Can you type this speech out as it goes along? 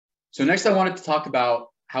So next I wanted to talk about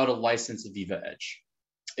how to license AVEVA Edge.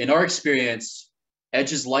 In our experience,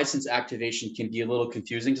 Edge's license activation can be a little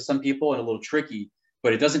confusing to some people and a little tricky,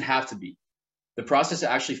 but it doesn't have to be. The process is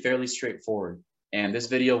actually fairly straightforward, and this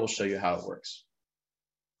video will show you how it works.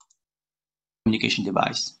 Communication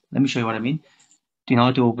device. Let me show you what I mean. In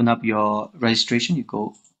order to open up your registration, you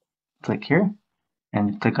click here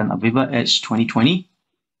and click on AVEVA Edge 2020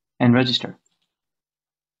 and register.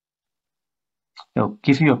 It'll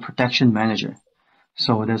give you a protection manager.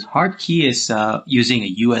 So this hard key is using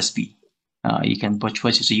a USB. You can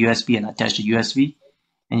purchase a USB and attach the USB,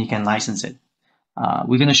 and you can license it.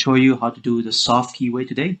 We're going to show you how to do the soft keyway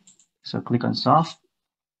today. So click on soft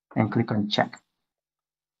and click on check.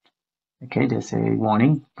 Okay, there's a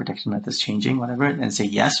warning, protection methods changing, whatever, and say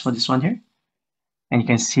yes for this one here. And you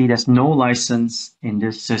can see there's no license in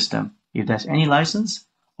this system. If there's any license,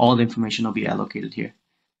 all the information will be allocated here.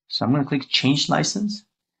 So I'm going to click change license.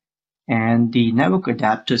 And the network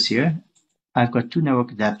adapters here, I've got two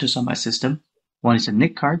network adapters on my system. One is a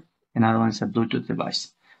NIC card, another one is a Bluetooth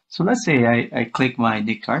device. So let's say I click my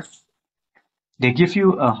NIC card. They give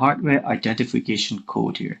you a hardware identification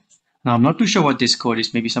code here. Now, I'm not too sure what this code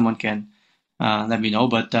is. Maybe someone can let me know,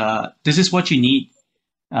 but this is what you need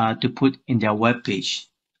to put in their web page,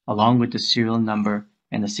 along with the serial number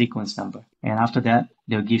and the sequence number. And after that,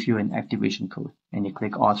 they'll give you an activation code, and you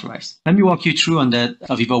click authorize. Let me walk you through on that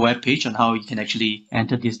AVEVA web page on how you can actually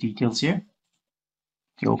enter these details here.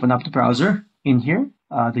 You open up the browser. In here,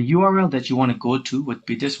 the URL that you want to go to would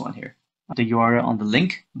be this one here, the URL on the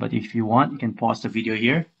link. But if you want, you can pause the video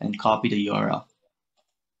here and copy the URL.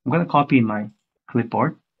 I'm going to copy my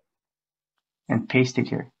clipboard and paste it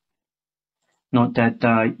here. Note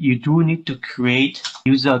that you do need to create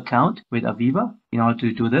user account with AVEVA in order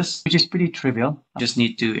to do this, which is pretty trivial. You just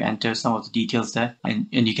need to enter some of the details there and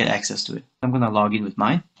you get access to it. I'm going to log in with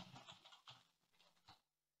mine.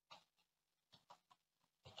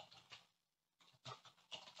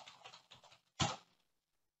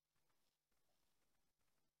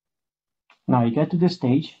 Now you get to this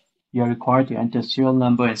stage, you're required to enter serial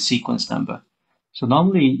number and sequence number. So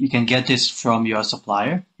normally you can get this from your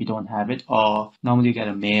supplier, you don't have it, or normally you get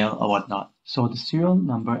a mail or whatnot. So the serial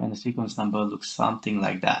number and the sequence number looks something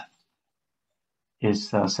like that. It's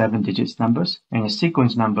 7 digits numbers, and the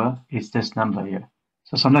sequence number is this number here.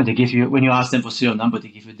 So sometimes they give you, when you ask them for serial number, they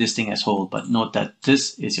give you this thing as whole, but note that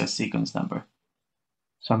this is your sequence number.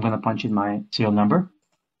 So I'm going to punch in my serial number.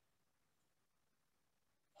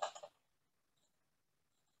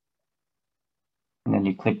 And then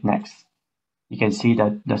you click next. You can see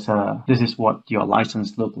that this is what your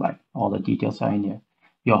license looks like. All the details are in here.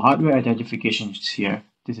 Your hardware identification is here.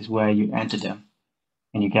 This is where you enter them.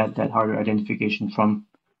 And you get that hardware identification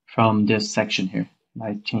from this section here.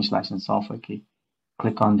 Change license software key.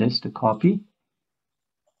 Click on this to copy.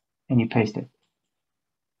 And you paste it.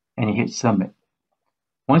 And you hit submit.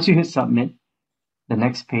 Once you hit submit, the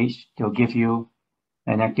next page, they'll give you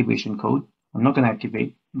an activation code. I'm not going to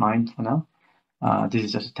activate mine for now. This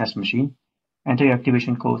is just a test machine. Enter your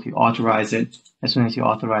activation code, you authorize it. As soon as you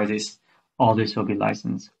authorize this, all this will be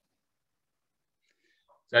licensed.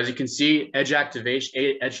 So as you can see,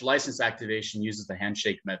 Edge license activation uses the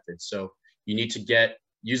handshake method. So you need to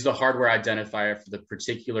use the hardware identifier for the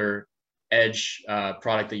particular Edge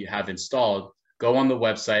product that you have installed. Go on the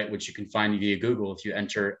website, which you can find via Google. If you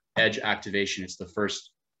enter Edge activation, it's the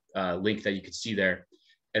first link that you can see there.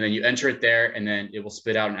 And then you enter it there, and then it will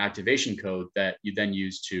spit out an activation code that you then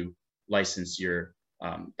use to license your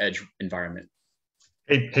Edge environment.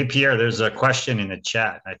 Hey, Pierre, there's a question in the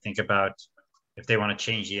chat, I think, about if they want to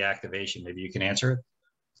change the activation. Maybe you can answer it.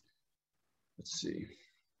 Let's see.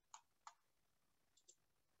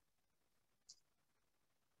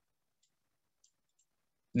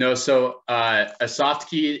 No, so a soft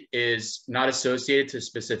key is not associated to a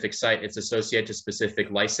specific site. It's associated to specific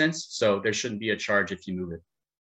license. So there shouldn't be a charge if you move it.